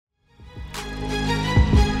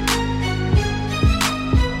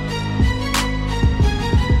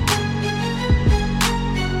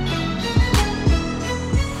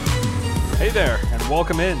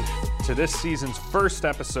Welcome in to this season's first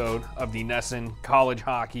episode of the NESN College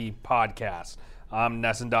Hockey Podcast. I'm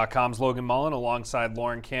NESN.com's Logan Mullen alongside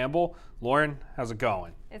Lauren Campbell. Lauren, how's it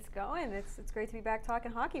going? It's going. It's great to be back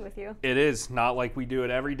talking hockey with you. It is, not like we do it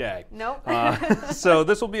every day. Nope. So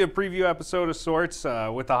this will be a preview episode of sorts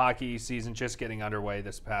with the hockey season just getting underway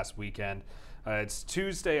this past weekend. It's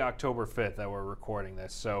Tuesday, October 5th that we're recording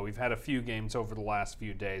this, so we've had a few games over the last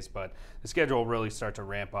few days, but the schedule will really start to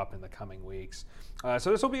ramp up in the coming weeks.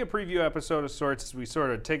 So this will be a preview episode of sorts as we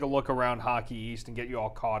sort of take a look around Hockey East and get you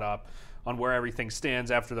all caught up on where everything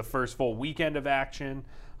stands after the first full weekend of action.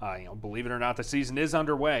 Believe it or not, the season is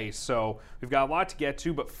underway, so we've got a lot to get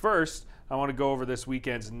to, but first, I want to go over this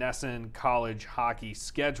weekend's NESN College Hockey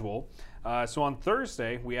schedule. So on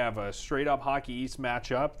Thursday, we have a straight-up Hockey East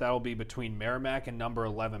matchup. That'll be between Merrimack and number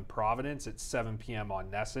 11 Providence at 7 p.m. on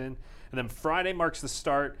NESN. And then Friday marks the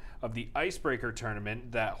start of the Icebreaker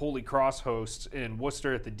tournament that Holy Cross hosts in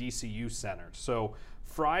Worcester at the DCU Center. So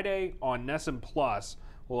Friday on NESN Plus,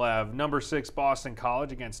 we'll have number 6 Boston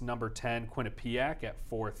College against number 10 Quinnipiac at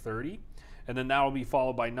 4:30. And then that will be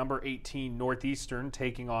followed by number 18 Northeastern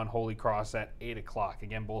taking on Holy Cross at 8 o'clock.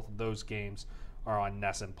 Again, both of those games are on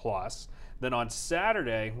NESN Plus. Then on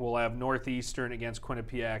Saturday, we'll have Northeastern against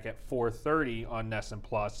Quinnipiac at 4:30 on NESN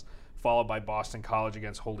Plus, followed by Boston College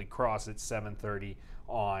against Holy Cross at 7:30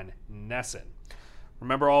 on NESN.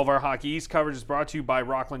 Remember, all of our Hockey East coverage is brought to you by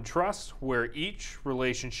Rockland Trust, where each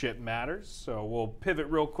relationship matters. So we'll pivot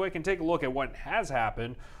real quick and take a look at what has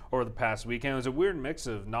happened over the past weekend. It was a weird mix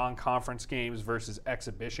of non-conference games versus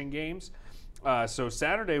exhibition games. So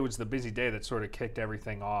Saturday was the busy day that sort of kicked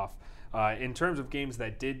everything off. In terms of games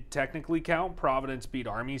that did technically count, Providence beat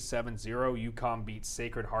Army 7-0, UConn beat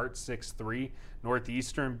Sacred Heart 6-3,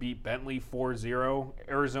 Northeastern beat Bentley 4-0,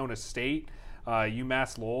 Arizona State,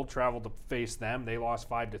 UMass Lowell traveled to face them. They lost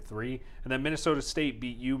 5-3, and then Minnesota State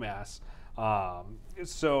beat UMass.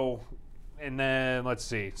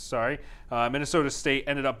 Minnesota State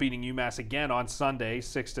ended up beating UMass again on Sunday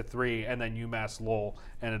 6-3, and then UMass Lowell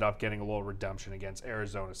ended up getting a little redemption against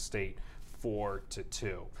Arizona State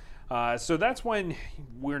 4-2. So that's when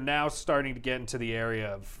we're now starting to get into the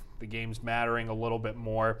area of the games mattering a little bit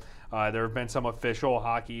more. There have been some official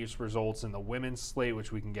Hockey East results in the women's slate,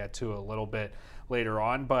 which we can get to a little bit later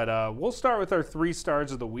on. But we'll start with our 3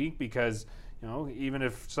 stars of the week because, even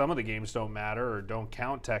if some of the games don't matter or don't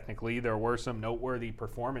count technically, there were some noteworthy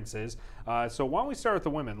performances. So why don't we start with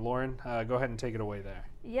the women? Lauren, go ahead and take it away there.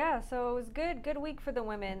 Yeah, so it was good week for the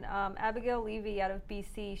women. Abigail Levy out of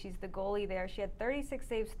BC, she's the goalie there. She had 36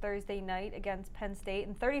 saves Thursday night against Penn State,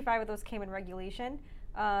 and 35 of those came in regulation.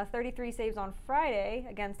 33 saves on Friday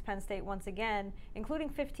against Penn State once again, including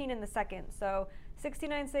 15 in the second. So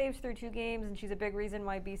 69 saves through 2 games, and she's a big reason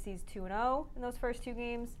why BC's 2-0 in those first 2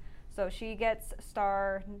 games. So she gets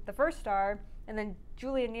the first star, and then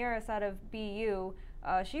Julia Neris out of BU.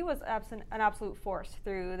 She was an absolute force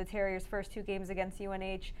through the Terriers' first 2 games against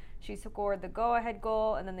UNH. She scored the go-ahead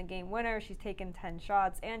goal and then the game winner. She's taken 10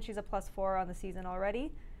 shots, and she's a +4 on the season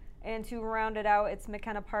already. And to round it out, it's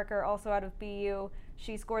McKenna Parker, also out of BU.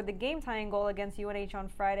 She scored the game-tying goal against UNH on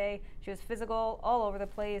Friday. She was physical all over the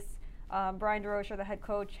place. Brian DeRocher, the head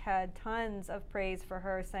coach, had tons of praise for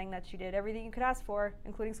her, saying that she did everything you could ask for,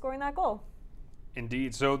 including scoring that goal.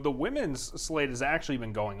 Indeed. So the women's slate has actually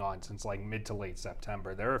been going on since like mid to late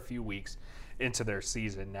September. They're a few weeks into their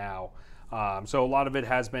season now. So a lot of it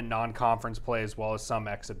has been non-conference play as well as some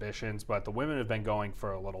exhibitions, but the women have been going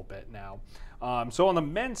for a little bit now. So on the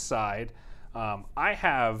men's side, I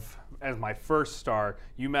have as my first star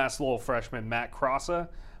UMass Lowell freshman Matt Crossa.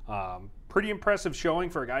 Pretty impressive showing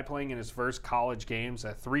for a guy playing in his first college games.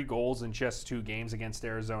 3 goals in just 2 games against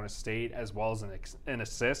Arizona State, as well as an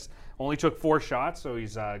assist. Only took 4 shots, so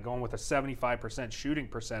he's going with a 75% shooting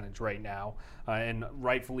percentage right now, and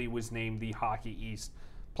rightfully was named the Hockey East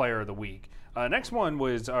Player of the Week. Next one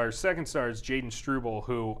was our second star is Jaden Struble,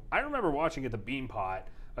 who I remember watching at the Beanpot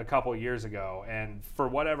a couple years ago, and for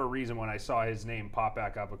whatever reason, when I saw his name pop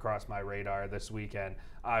back up across my radar this weekend,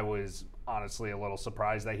 I was honestly a little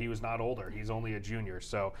surprised that he was not older. He's only a junior,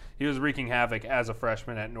 so he was wreaking havoc as a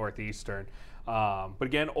freshman at Northeastern. But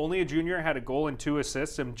again, only a junior, had a goal and 2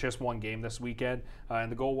 assists in just 1 game this weekend,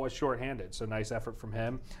 and the goal was shorthanded, so nice effort from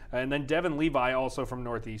him. And then Devin Levi, also from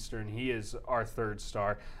Northeastern, he is our 3rd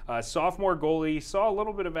star. Sophomore goalie, saw a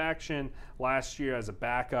little bit of action last year as a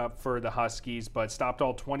backup for the Huskies, but stopped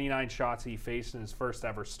all 29 shots he faced in his first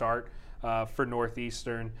ever start. For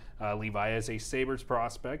Northeastern. Levi is a Sabres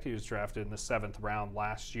prospect. He was drafted in the 7th round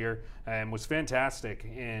last year and was fantastic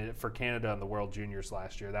for Canada in the World Juniors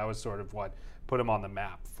last year. That was sort of what put him on the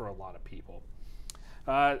map for a lot of people.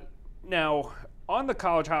 Now, on the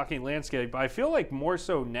college hockey landscape, I feel like more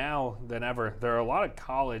so now than ever, there are a lot of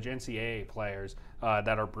college NCAA players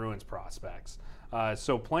that are Bruins prospects.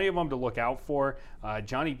 So plenty of them to look out for.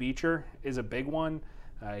 Johnny Beecher is a big one.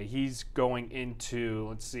 He's going into,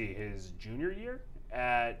 let's see, his junior year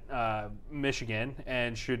at Michigan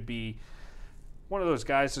and should be one of those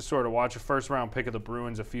guys to sort of watch. A first-round pick of the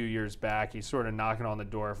Bruins a few years back. He's sort of knocking on the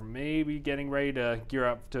door for maybe getting ready to gear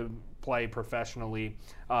up to play professionally.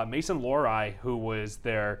 Mason Lohrei, who was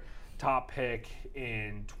their top pick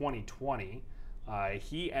in 2020,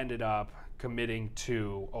 he ended up committing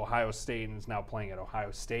to Ohio State and is now playing at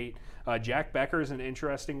Ohio State. Jack Becker is an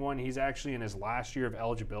interesting one. He's actually in his last year of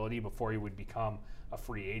eligibility before he would become a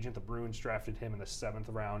free agent. The Bruins drafted him in the 7th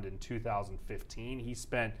round in 2015. He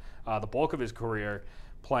spent the bulk of his career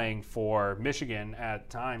playing for Michigan at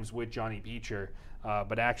times with Johnny Beecher,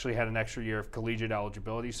 but actually had an extra year of collegiate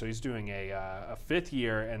eligibility. So he's doing a 5th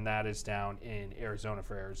year, and that is down in Arizona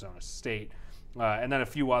for Arizona State. And then a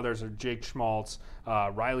few others are Jake Schmaltz,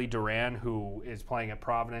 Riley Duran, who is playing at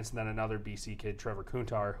Providence, and then another BC kid, Trevor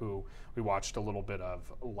Kuntar, who we watched a little bit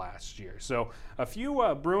of last year. So a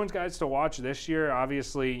few Bruins guys to watch this year.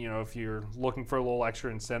 Obviously, you know, if you're looking for a little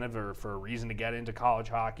extra incentive or for a reason to get into college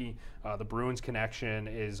hockey, the Bruins connection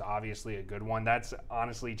is obviously a good one. That's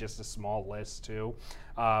honestly just a small list too.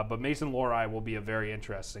 But Mason Lohrei will be a very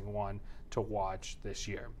interesting one to watch this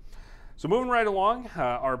year. So moving right along,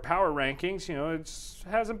 our power rankings, you know, it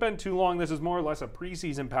hasn't been too long. This is more or less a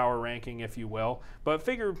preseason power ranking, if you will. But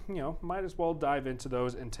figure, you know, might as well dive into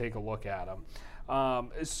those and take a look at them.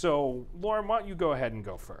 So, Lauren, why don't you go ahead and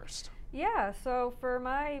go first? Yeah, so for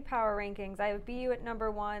my power rankings, I have BU at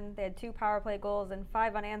number 1. They had 2 power play goals and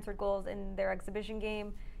 5 unanswered goals in their exhibition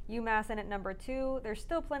game. UMass in at number 2. There's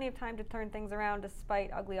still plenty of time to turn things around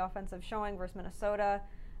despite ugly offensive showing versus Minnesota.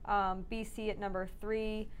 BC at number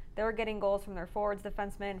 3. They're getting goals from their forwards,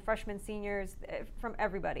 defensemen, freshmen, seniors, from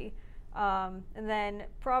everybody. And then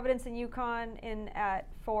Providence and UConn in at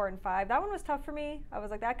 4 and 5. That one was tough for me. I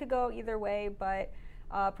was like, that could go either way, but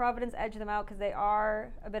Providence edged them out because they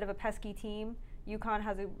are a bit of a pesky team. UConn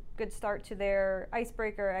has a good start to their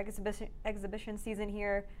icebreaker exhibition season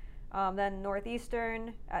here. Then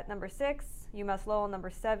Northeastern at number 6, UMass Lowell number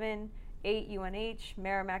 7, 8 UNH,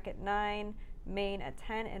 Merrimack at 9, Maine at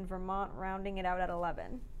 10, and Vermont rounding it out at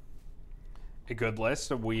 11. A good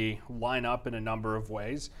list. We line up in a number of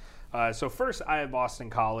ways. So first, I have Boston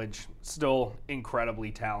College, still incredibly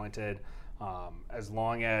talented. As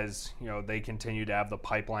long as, you know, they continue to have the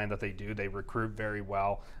pipeline that they do, they recruit very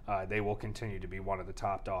well. They will continue to be one of the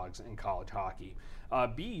top dogs in college hockey.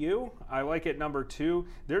 BU, I like it number 2.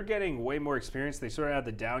 They're getting way more experience. They sort of had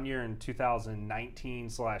the down year in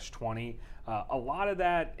 2019/20. A lot of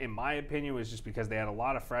that, in my opinion, was just because they had a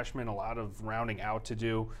lot of freshmen, a lot of rounding out to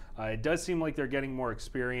do. It does seem like they're getting more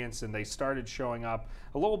experience, and they started showing up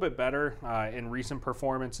a little bit better in recent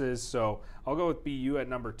performances. So I'll go with BU at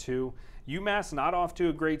number 2. UMass not off to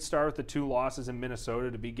a great start with the 2 losses in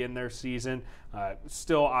Minnesota to begin their season.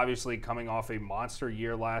 Still obviously coming off a monster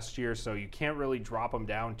year last year, so you can't really drop them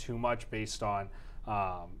down too much based on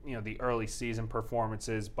you know, the early season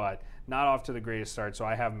performances, but not off to the greatest start, so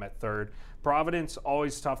I have them at 3rd. Providence,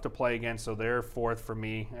 always tough to play against, so they're 4th for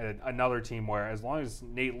me. Another team where as long as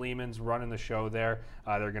Nate Lehman's running the show there,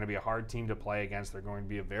 they're going to be a hard team to play against. They're going to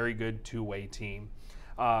be a very good two-way team.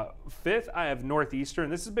 5th, I have Northeastern.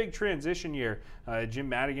 This is a big transition year. Jim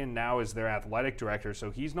Madigan now is their athletic director, so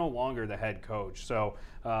he's no longer the head coach. So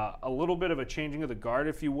a little bit of a changing of the guard,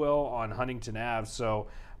 if you will, on Huntington Ave. So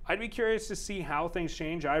I'd be curious to see how things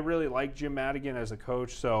change. I really like Jim Madigan as a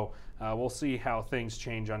coach, so we'll see how things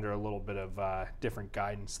change under a little bit of different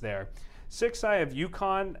guidance there. 6, I have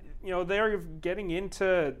UConn. You know, they're getting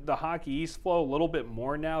into the Hockey East flow a little bit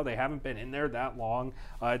more now. They haven't been in there that long.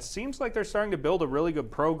 It seems like they're starting to build a really good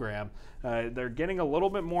program. They're getting a little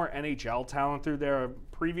bit more NHL talent through there.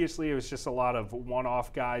 Previously, it was just a lot of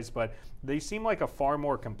one-off guys, but they seem like a far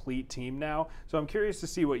more complete team now. So I'm curious to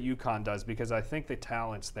see what UConn does because I think the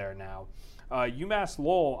talent's there now. UMass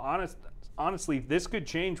Lowell, honestly, this could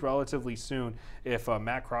change relatively soon if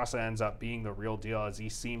Matt Cross ends up being the real deal, as he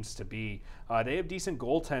seems to be. They have decent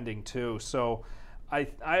goaltending too, so I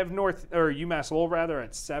have UMass Lowell rather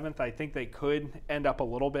at 7th. I think they could end up a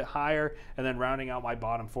little bit higher, and then rounding out my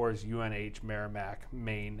bottom 4 is UNH, Merrimack,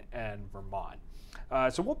 Maine, and Vermont.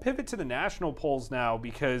 So we'll pivot to the national polls now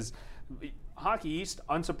because Hockey East,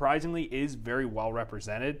 unsurprisingly, is very well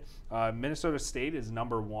represented. Minnesota State is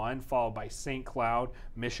number 1, followed by St. Cloud,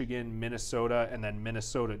 Michigan, Minnesota, and then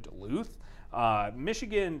Minnesota Duluth.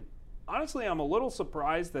 Michigan, honestly, I'm a little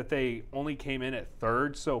surprised that they only came in at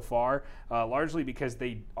third so far, largely because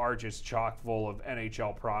they are just chock full of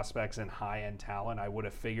NHL prospects and high-end talent. I would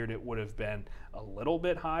have figured it would have been a little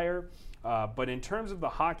bit higher. But in terms of the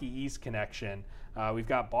Hockey East connection, we've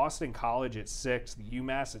got Boston College at 6th,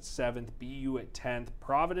 UMass at 7th, BU at 10th,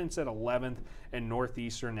 Providence at 11th, and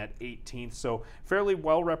Northeastern at 18th. So fairly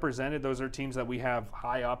well represented. Those are teams that we have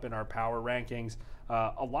high up in our power rankings.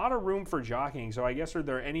 A lot of room for jockeying. So I guess, are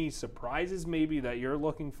there any surprises maybe that you're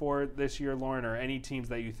looking for this year, Lauren, or any teams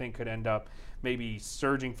that you think could end up maybe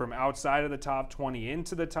surging from outside of the top 20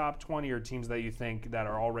 into the top 20, or teams that you think that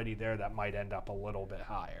are already there that might end up a little bit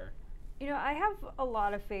higher? You know, I have a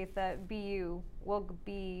lot of faith that BU will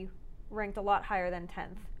be ranked a lot higher than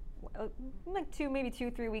 10th. Like maybe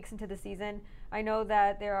 2-3 weeks into the season. I know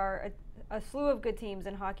that there are a slew of good teams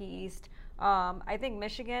in Hockey East. I think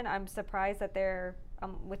Michigan, I'm surprised that they're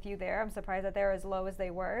with you there. I'm surprised that they're as low as they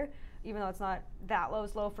were, even though it's not that low.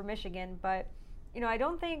 It's low for Michigan. But, you know, I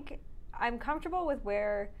don't think I'm comfortable with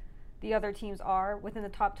where the other teams are within the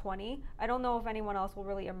top 20. I don't know if anyone else will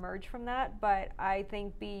really emerge from that, but I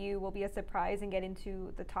think BU will be a surprise and get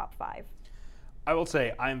into the top 5. I will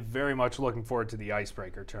say I'm very much looking forward to the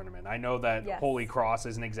Icebreaker tournament. I know that Holy Cross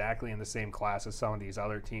isn't exactly in the same class as some of these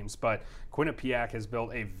other teams, but Quinnipiac has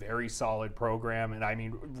built a very solid program. And I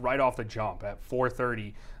mean, right off the jump at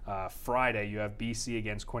 4:30 Friday, you have BC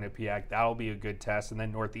against Quinnipiac. That'll be a good test. And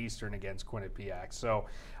then Northeastern against Quinnipiac. So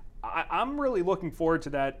I'm really looking forward to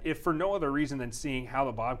that, if for no other reason than seeing how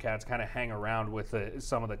the Bobcats kind of hang around with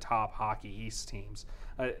some of the top Hockey East teams.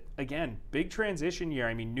 Again, big transition year.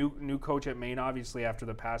 I mean, new coach at Maine, obviously, after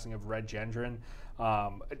the passing of Red Gendron.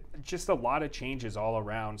 Just a lot of changes all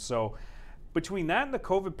around. So between that and the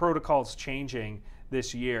COVID protocols changing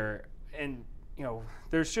this year, and you know,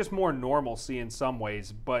 there's just more normalcy in some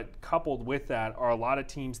ways, but coupled with that are a lot of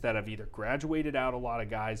teams that have either graduated out a lot of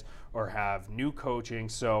guys or have new coaching.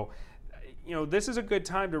 So, you know, this is a good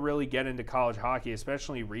time to really get into college hockey,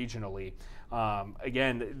 especially regionally.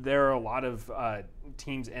 Again, there are a lot of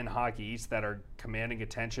teams in Hockey East that are commanding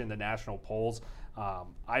attention in the national polls.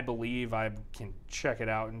 I believe, I can check it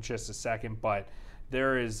out in just a second, but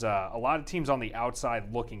there is a lot of teams on the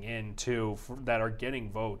outside looking in too that are getting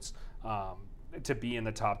votes to be in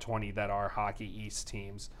the top 20 that are Hockey East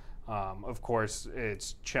teams. Of course,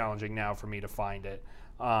 it's challenging now for me to find it.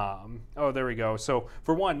 Oh, there we go. So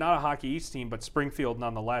for one, not a Hockey East team, but Springfield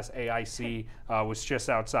nonetheless. AIC was just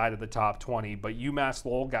outside of the top 20, but UMass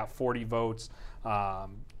Lowell got 40 votes.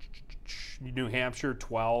 New Hampshire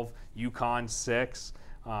 12, UConn 6,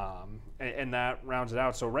 and that rounds it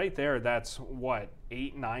out. So right there, that's what,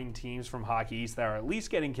 8-9 teams from Hockey East that are at least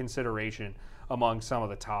getting consideration among some of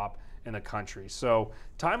the top in the country. So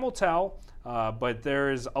time will tell, but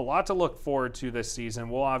there's a lot to look forward to this season.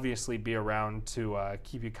 We'll obviously be around to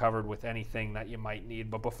keep you covered with anything that you might need.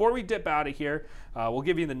 But before we dip out of here, we'll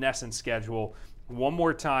give you the NESN schedule one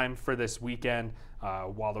more time for this weekend.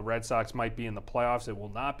 While the Red Sox might be in the playoffs, it will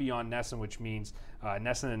not be on NESN, which means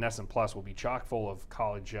NESN and NESN Plus will be chock full of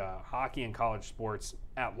college hockey and college sports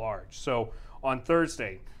at large. So on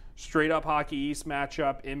Thursday, straight up Hockey East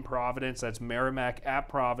matchup in Providence. That's Merrimack at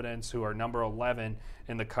Providence, who are number 11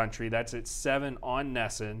 in the country. That's at 7 on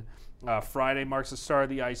NESN. Friday marks the start of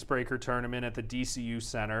the Icebreaker tournament at the DCU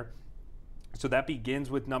Center. So that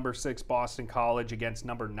begins with number 6 Boston College against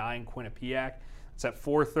number 9 Quinnipiac. It's at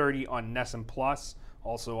 4:30 on NESN Plus.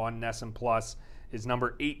 Also on NESN Plus is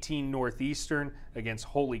number 18 Northeastern against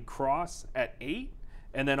Holy Cross at 8.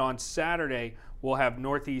 And then on Saturday, we'll have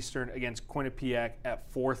Northeastern against Quinnipiac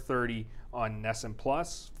at 4:30 on NESN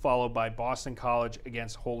Plus, followed by Boston College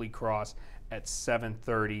against Holy Cross at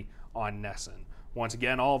 7:30 on NESN. Once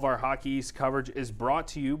again, all of our Hockey East coverage is brought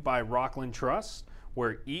to you by Rockland Trust,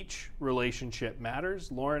 where each relationship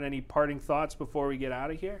matters. Lauren, any parting thoughts before we get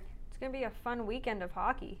out of here? It's going to be a fun weekend of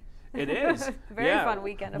hockey. It is. Very fun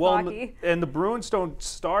weekend of hockey. And the Bruins don't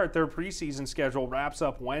start. Their preseason schedule wraps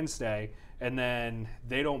up Wednesday, and then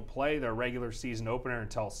they don't play their regular season opener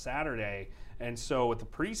until Saturday. And so with the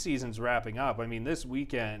preseasons wrapping up, I mean, this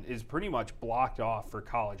weekend is pretty much blocked off for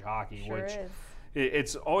college hockey, Sure which is.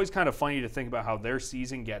 It's always kind of funny to think about how their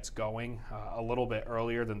season gets going a little bit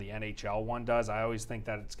earlier than the NHL one does. I always think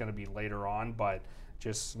that it's going to be later on, but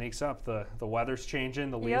just sneaks up. The weather's changing,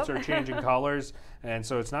 the leaves are changing colors, and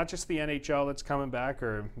so it's not just the NHL that's coming back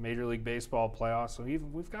or Major League Baseball playoffs. So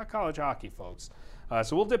we've got college hockey, folks.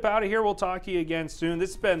 So we'll dip out of here. We'll talk to you again soon. This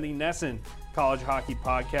has been the NESN College Hockey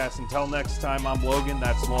Podcast. Until next time, I'm Logan.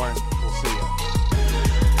 That's Lauren. We'll see you.